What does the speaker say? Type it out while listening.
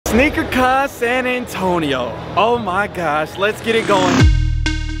SneakerCon San Antonio. Oh my gosh, let's get it going.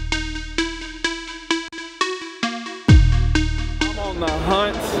 I'm on the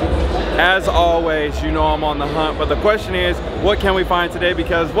hunt. As always, you know I'm on the hunt, but the question is, what can we find today?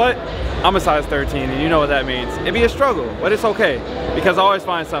 Because what? I'm a size 13 and you know what that means. It'd be a struggle, but it's okay because I always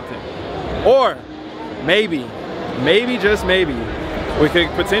find something. Or maybe, just maybe, we could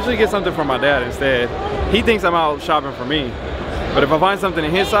potentially get something from my dad instead. He thinks I'm out shopping for me. But if I find something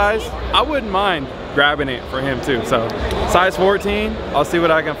in his size, I wouldn't mind grabbing it for him too. So size 14, I'll see what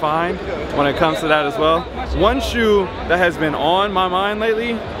I can find when it comes to that as well. One shoe that has been on my mind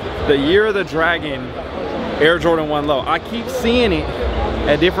lately, the Year of the Dragon Air Jordan 1 Low. I keep seeing it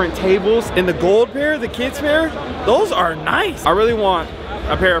at different tables. In the gold pair, the kids pair, those are nice. I really want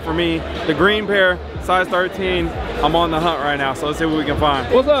a pair for me. The green pair, size 13. I'm on the hunt right now, so let's see what we can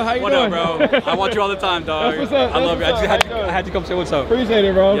find. What's up? How you doing? What up, bro? I want you all the time, dog. That's what's up. I love you. I That's had to come say what's up. Appreciate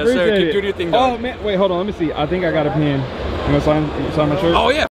it, bro. Yes, Appreciate sir. Keep it. doing your thing, dog. Oh man, wait, hold on. Let me see. I think I got a pen. You gonna sign my shirt?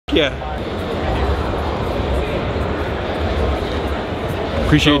 Oh yeah. Yeah.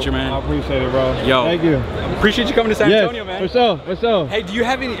 Appreciate you, man. I appreciate it, bro. Yo. Thank you. Appreciate you coming to San Antonio, man. For sure, for sure. Hey, do you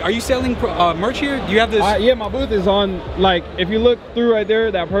have any? Are you selling merch here? Do you have this? Yeah, my booth is on. Like, if you look through right there,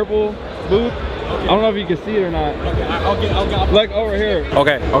 that purple booth. Okay. I don't know if you can see it or not. Okay, I'll get. Like over here.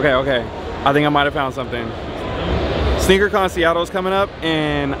 Okay. I think I might have found something. SneakerCon Seattle's coming up,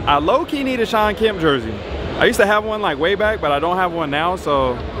 and I low-key need a Sean Kemp jersey. I used to have one like way back, but I don't have one now,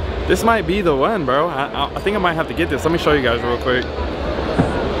 so this might be the one, bro. I think I might have to get this. Let me show you guys real quick.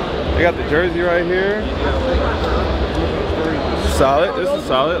 I got the jersey right here. Solid. This is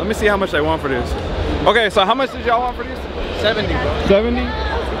solid. Let me see how much they want for this. Okay, so how much did y'all want for this? 70, bro. 70?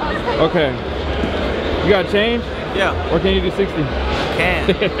 Okay. You got change? Yeah. Or can you do 60? Can.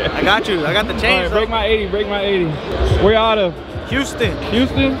 I got you. I got the change. Right, break my 80. Break my 80. Where you out of? Houston.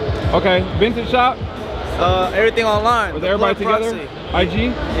 Houston? Okay. Vintage shop? Everything online. With everybody together?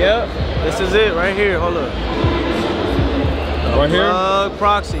 IG? Yep. This is it right here. Hold up. Right here? Plug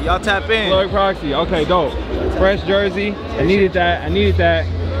Proxy. Y'all tap in. Plug Proxy. Okay, dope. Fresh jersey. I needed that.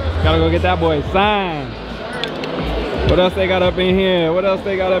 Gotta go get that boy signed. What else they got up in here?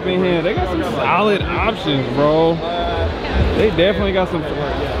 They got some solid options, bro. They definitely got some.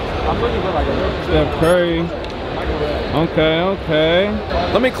 Steph Curry. Okay.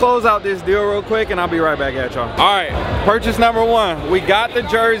 Let me close out this deal real quick and I'll be right back at y'all. All right, purchase number one. We got the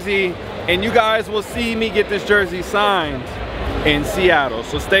jersey and you guys will see me get this jersey signed in Seattle.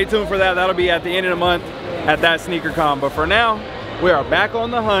 So stay tuned for that. That'll be at the end of the month at that SneakerCon. But for now, we are back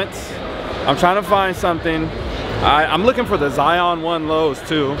on the hunt. I'm trying to find something. I'm looking for the Zion 1 lows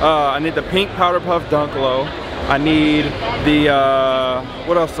too. I need the pink powder puff dunk low. I need the,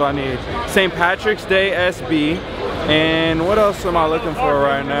 what else do I need? St. Patrick's Day SB. And what else am I looking for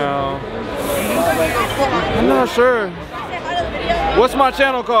right now? I'm not sure. What's my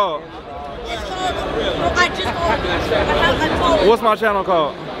channel called? What's my channel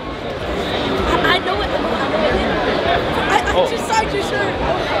called? I know it. I just signed your shirt.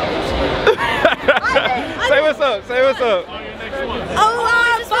 Say what's up. Say what's up.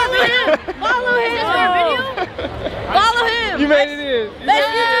 Oh, follow him. Follow him. Is this for a video? Follow him. You made it in.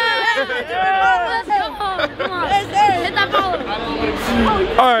 Let's go. Come on. Hit that follow.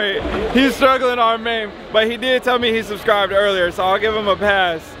 All right, he's struggling on MAME, but he did tell me he subscribed earlier, so I'll give him a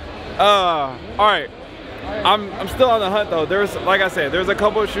pass. All right, I'm still on the hunt though. There's, like I said, there's a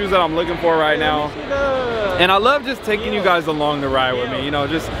couple of shoes that I'm looking for right now, and I love just taking you guys along the ride with me. You know,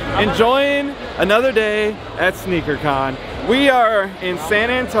 just enjoying another day at SneakerCon. We are in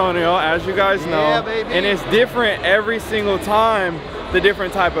San Antonio, as you guys know, and it's different every single time. The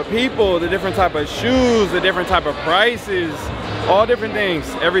different type of people, the different type of shoes, the different type of prices, all different things,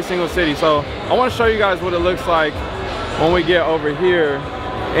 every single city. So I want to show you guys what it looks like when we get over here.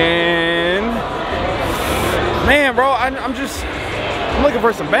 And man, bro, I'm looking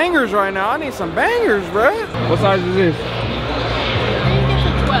for some bangers right now. I need some bangers, bro. What size is this? You get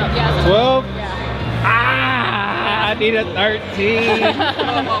to 12. Yeah. 12? Yeah. Ah, I need a 13.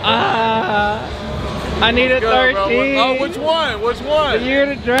 I need a 13. Oh, which one? Which one? The Year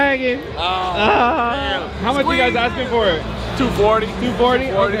of the Dragon. Oh, damn. How much you guys asking for it? 240.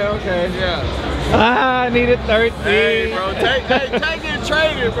 240? Okay. Yeah. I need a 13. Hey, bro, take it and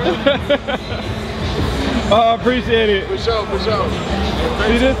trade it, bro. Oh, appreciate it. For sure.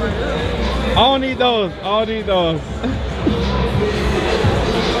 See this? I don't need those.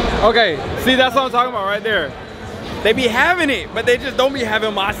 Okay, see, that's what I'm talking about right there. They be having it, but they just don't be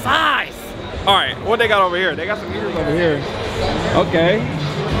having my size. All right, what they got over here? They got some heaters over here. Okay.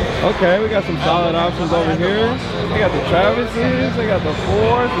 Okay, we got some solid options over here. We got the Travises, they got the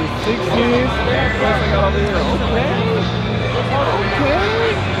 4s, the 60s. What else they got over here?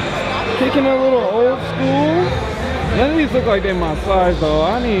 Okay. Kicking a little old school. None of these look like they're my size though.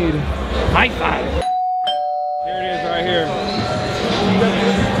 I need my size. Here it is right here.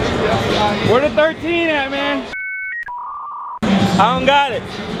 Where the 13 at, man? I don't got it.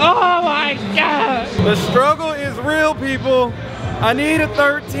 Oh my God. The struggle is real, people. I need a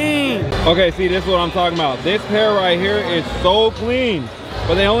 13. Okay, see, this is what I'm talking about. This pair right here is so clean,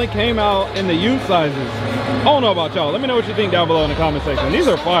 but they only came out in the youth sizes. I don't know about y'all. Let me know what you think down below in the comment section. These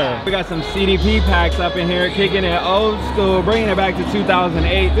are fire. We got some CDP packs up in here, kicking it old school, bringing it back to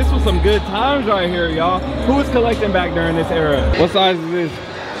 2008. This was some good times right here, y'all. Who was collecting back during this era? What size is this?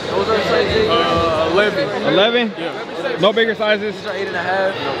 Those are sizes 11. 11? Yeah. No bigger sizes? These are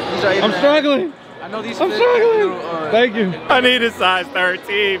 8.5. These are 8.5. I'm struggling. I know these. I'm struggling. Thank you. I need a size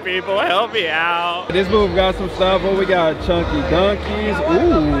 13, people. Help me out. This move got some stuff. Oh, we got chunky donkeys.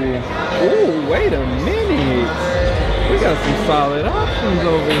 Ooh, wait a minute. We got some solid options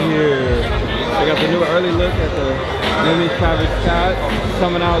over here. We got the new early look at the Louis Travis Scott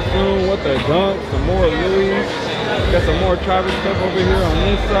coming out soon. What the dunk? Some more Louis. Got some more Travis stuff over here on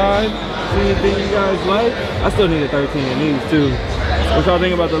this side. See anything you guys like? I still need a 13 in these too. What y'all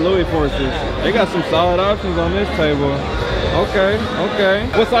think about the Louis Forces? They got some solid options on this table. Okay.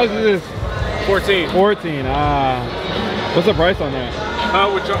 What size is this? 14. 14. Ah. What's the price on that?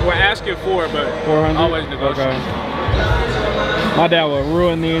 We're asking for it, but 400. always negotiable. Okay. My dad would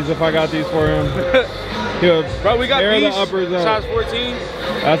ruin these if I got these for him. He'll Bro, we got tear these. the uppers up. Size 14.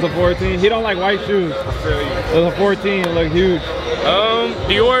 That's a 14. He don't like white shoes. I feel you. There's a 14. It look huge.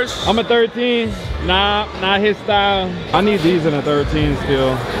 Yours? I'm a 13. Nah, not his style. I need these in a 13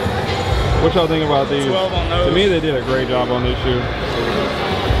 still. What y'all think about these? 12 on those. To me, they did a great job on this shoe.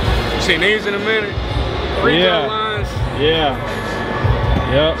 You seen these in a minute? Free throw lines. Yeah.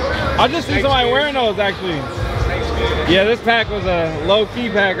 Yep. I just see somebody wearing those actually. Yeah, this pack was a low-key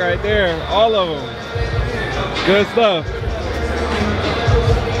pack right there. All of them. Good stuff.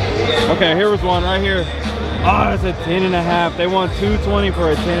 Okay, here was one right here. Oh, it's a 10.5. They want 220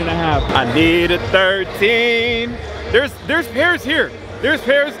 for a 10.5. I need a 13. There's pairs here. There's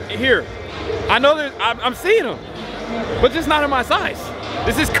pairs here. I know I'm seeing them, but just not in my size.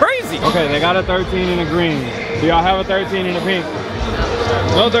 This is crazy. Okay, they got a 13 in the green. Do y'all have a 13 in the pink?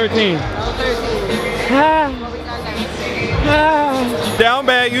 No 13. Down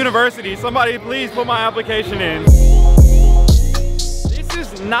bad university. Somebody please put my application in. This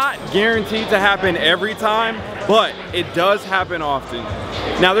is not guaranteed to happen every time, but it does happen often.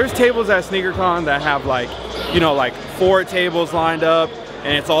 Now there's tables at SneakerCon that have like 4 tables lined up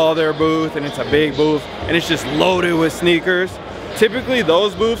and it's all their booth and it's a big booth and it's just loaded with sneakers. Typically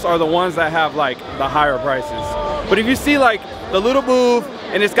those booths are the ones that have like the higher prices. But if you see like the little booth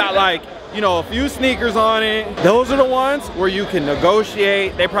and it's got like, a few sneakers on it, those are the ones where you can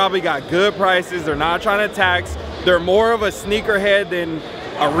negotiate. They probably got good prices. They're not trying to tax. They're more of a sneakerhead than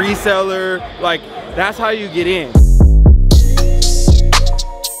a reseller. Like, that's how you get in.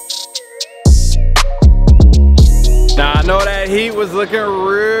 Now, I know that heat was looking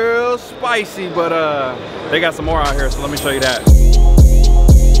real spicy, but they got some more out here, so let me show you that.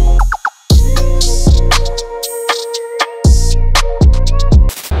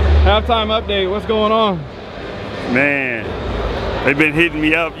 Halftime update, what's going on? Man, they've been hitting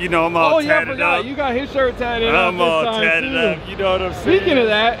me up. I'm all tatted up. You got his shirt tatted up. I'm all tatted up. You know what I'm saying? Speaking of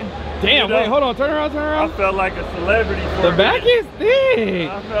that, damn, wait, hold on, turn around. I felt like a celebrity for the back is thick.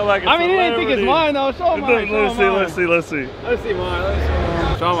 I felt like a celebrity. celebrity. He didn't think it's mine though. Show mine. Let's see. Let's see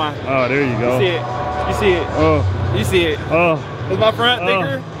mine. Show mine. Oh, there you go. You see it. Oh. You see it. Oh. Is my front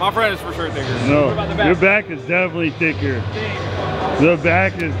thicker? My front is for sure thicker. No. What about the back? Your back is definitely thicker. The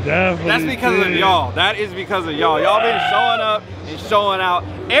back is definitely That's because of y'all. That is because of y'all. Y'all been showing up and showing out.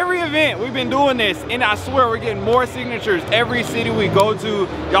 Every event, we've been doing this, and I swear we're getting more signatures every city we go to.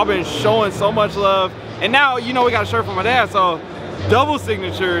 Y'all been showing so much love. And now, we got a shirt from my dad, so double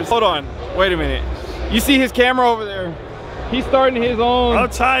signatures. Hold on, wait a minute. You see his camera over there? He's starting his own I'm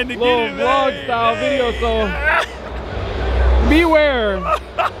trying to little get it, vlog style video, so beware.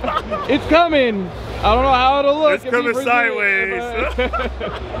 It's coming. I don't know how it'll look. It's coming sideways.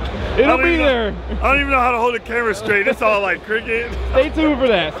 It'll be there. I don't even know how to hold the camera straight. It's all like cricket. Stay tuned for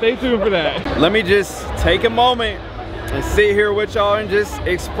that. Stay tuned for that. Let me just take a moment and sit here with y'all and just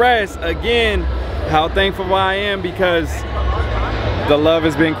express again how thankful I am, because the love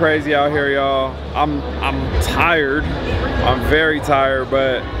has been crazy out here, y'all. I'm tired. I'm very tired,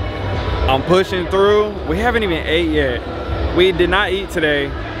 but I'm pushing through. We haven't even ate yet. We did not eat today.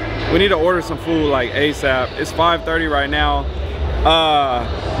 we need to order some food like ASAP. It's 5:30 right now.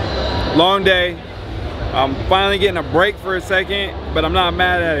 Long day. I'm finally getting a break for a second, but I'm not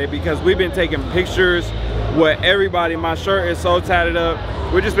mad at it because we've been taking pictures with everybody. My shirt is so tatted up.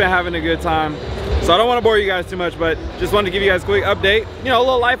 We've just been having a good time. So I don't want to bore you guys too much, but just wanted to give you guys a quick update. You know, a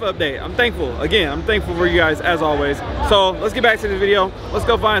little life update. I'm thankful. Again, I'm thankful for you guys as always. So let's get back to the video. Let's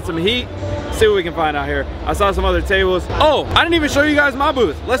go find some heat. See what we can find out here. I saw some other tables. Oh, I didn't even show you guys my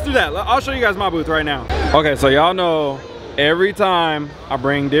booth. Let's do that. I'll show you guys my booth right now. Okay, so y'all know every time I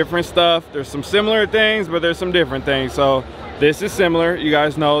bring different stuff, there's some similar things, but there's some different things. So this is similar. You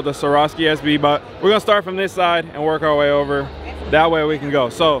guys know the Swarovski SB, but we're gonna start from this side and work our way over. That way we can go.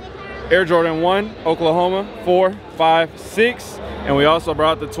 So Air Jordan 1, Oklahoma, 4, 5, 6. And we also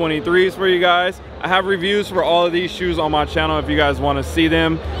brought the 23s for you guys. I have reviews for all of these shoes on my channel if you guys want to see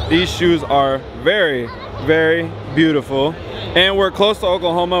them. These shoes are very, very beautiful. And we're close to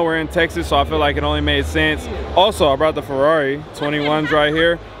Oklahoma. We're in Texas, so I feel like it only made sense. Also, I brought the Ferrari 21s right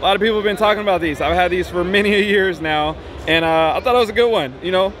here. A lot of people have been talking about these. I've had these for many years now, and I thought it was a good one.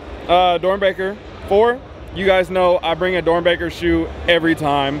 You know, Dornbaker 4. You guys know I bring a Dornbaker shoe every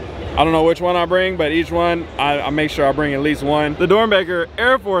time. I don't know which one I bring, but each one I make sure I bring at least one. The Dornbaker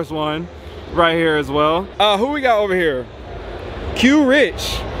Air Force One right here as well. Who we got over here? Q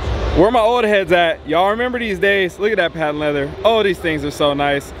Rich. Where my old heads at? Y'all remember these days? Look at that patent leather. Oh, these things are so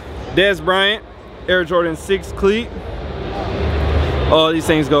nice. Des Bryant, Air Jordan 6 cleat. Oh, these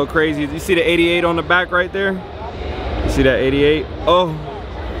things go crazy. You see the 88 on the back right there? You see that 88? Oh,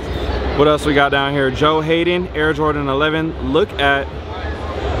 what else we got down here? Joe Hayden, Air Jordan 11. Look at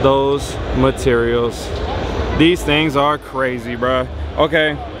those materials. These things are crazy, bruh.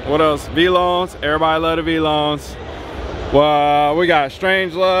 Okay, what else? V-Loans. Everybody love the V-Loans. Well, we got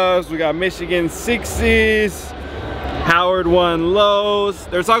Strange Loves, we got Michigan 60s, Howard 1 Lows.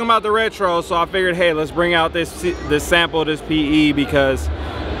 They're talking about the retro, so I figured, hey, let's bring out this sample, this PE, because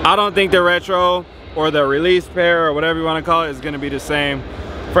I don't think the retro or the release pair or whatever you want to call it is going to be the same.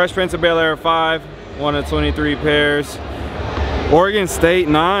 Fresh Prince of Bel-Air 5, 1 of 23 pairs. Oregon State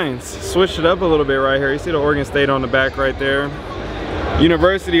 9s. Switched it up a little bit right here. You see the Oregon State on the back right there.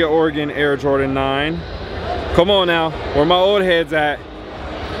 University of Oregon Air Jordan 9. Come on now, where my old heads at?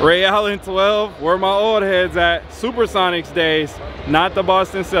 Ray Allen 12, where my old heads at? Supersonics days, not the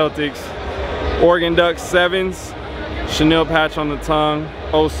Boston Celtics. Oregon Ducks 7s, Chanel patch on the tongue,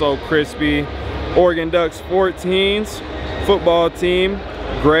 oh so crispy. Oregon Ducks 14s, football team,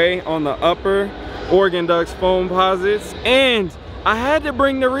 gray on the upper. Oregon Ducks foam posits, and I had to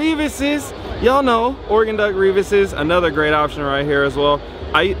bring the Reeveses. Y'all know, Oregon Duck Reeveses, another great option right here as well.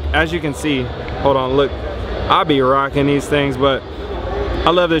 As you can see, hold on, look. I'll be rocking these things, but I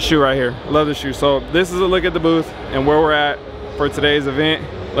love this shoe right here. I love this shoe. So this is a look at the booth and where we're at for today's event.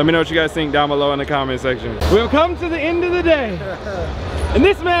 Let me know what you guys think down below in the comment section. We've come to the end of the day. And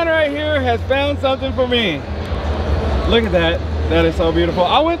this man right here has found something for me. Look at that. That is so beautiful.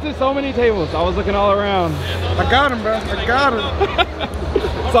 I went to so many tables. I was looking all around. I got him, bro. I got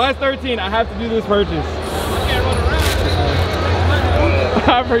him. Size 13. I have to do this purchase.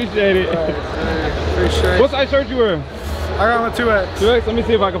 I appreciate it. Appreciate it. What size shirt you wear? I got my 2X. 2X? Let me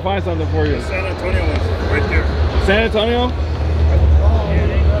see if I can find something for you. San Antonio one's right there. San Antonio?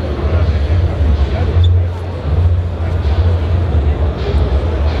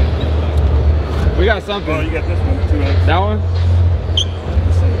 We got something. Oh, you got this one, 2X. That one?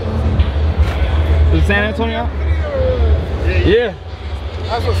 Is it San Antonio? Yeah.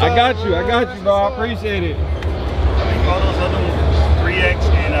 I got you, bro. I appreciate it. I think all those other ones, 3X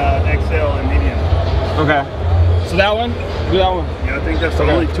and XL and medium. Okay. So that one? Do that one. Yeah, I think that's the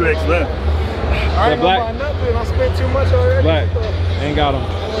only 2X left. I ain't gonna buy nothing. I spent too much already. Black. Ain't got them.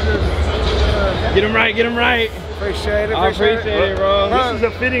 Get them right, get them right. Appreciate it. I appreciate it, bro. This is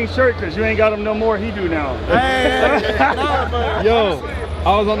a fitting shirt because you ain't got them no more. He do now. Hey, Yo,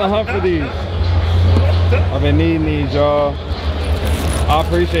 I was on the hunt for these. I've been needing these, y'all. I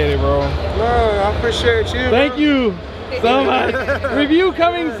appreciate it, bro. No, I appreciate you. Thank you so much. Review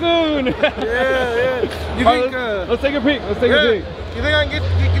coming soon. Yeah. You think? Let's take a peek. Let's take a peek. You think I can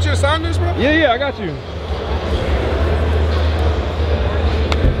get you to sign this, bro? Yeah, I got you.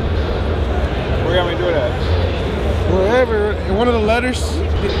 Where you got me do it at? Wherever, in one of the letters.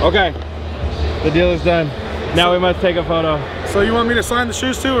 Okay, the deal is done. Now we must take a photo. So you want me to sign the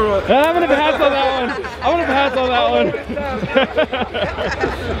shoes too, or what? I'm gonna pass on that one. I'm gonna pass on that one.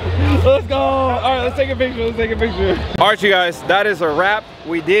 Let's go. All right, let's take a picture. Let's take a picture. All right, you guys, that is a wrap.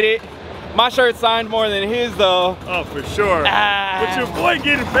 We did it. My shirt signed more than his though. Oh, for sure. But your boy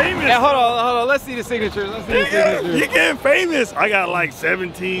getting famous. Hey, hold on. Let's see the signatures. You getting famous. I got like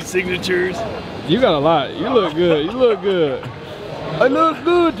 17 signatures. You got a lot. You look good. You look good. I look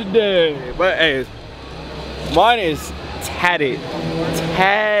good today. But hey, mine is tatted.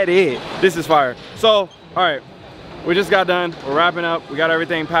 This is fire. So, all right. We just got done. We're wrapping up. We got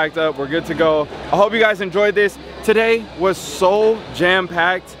everything packed up. We're good to go. I hope you guys enjoyed this. Today was so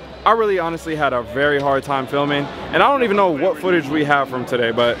jam-packed. I really honestly had a very hard time filming, and I don't even know what footage we have from today,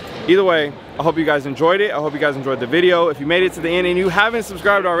 but either way, I hope you guys enjoyed it. I hope you guys enjoyed the video. If you made it to the end and you haven't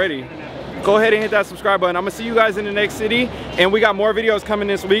subscribed already, go ahead and hit that subscribe button. I'm gonna see you guys in the next city, and we got more videos coming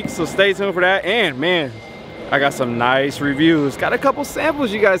this week, so stay tuned for that. And man, I got some nice reviews. Got a couple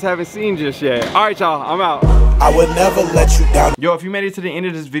samples you guys haven't seen just yet. All right, y'all, I'm out. I would never let you down. Yo, if you made it to the end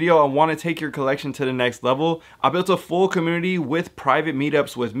of this video and want to take your collection to the next level, I built a full community with private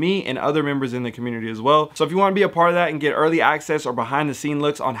meetups with me and other members in the community as well. So if you want to be a part of that and get early access or behind the scene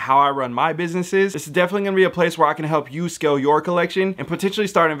looks on how I run my businesses, this is definitely going to be a place where I can help you scale your collection and potentially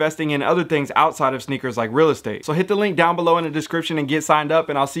start investing in other things outside of sneakers like real estate. So hit the link down below in the description and get signed up,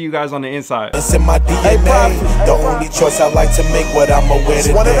 and I'll see you guys on the inside. It's in my DNA. The only choice I like to make what I'ma wear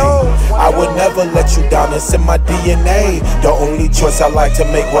today. I would never let you down. It's in my DNA. The only choice I like to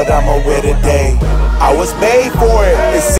make what I'ma wear today. I was made for it. It's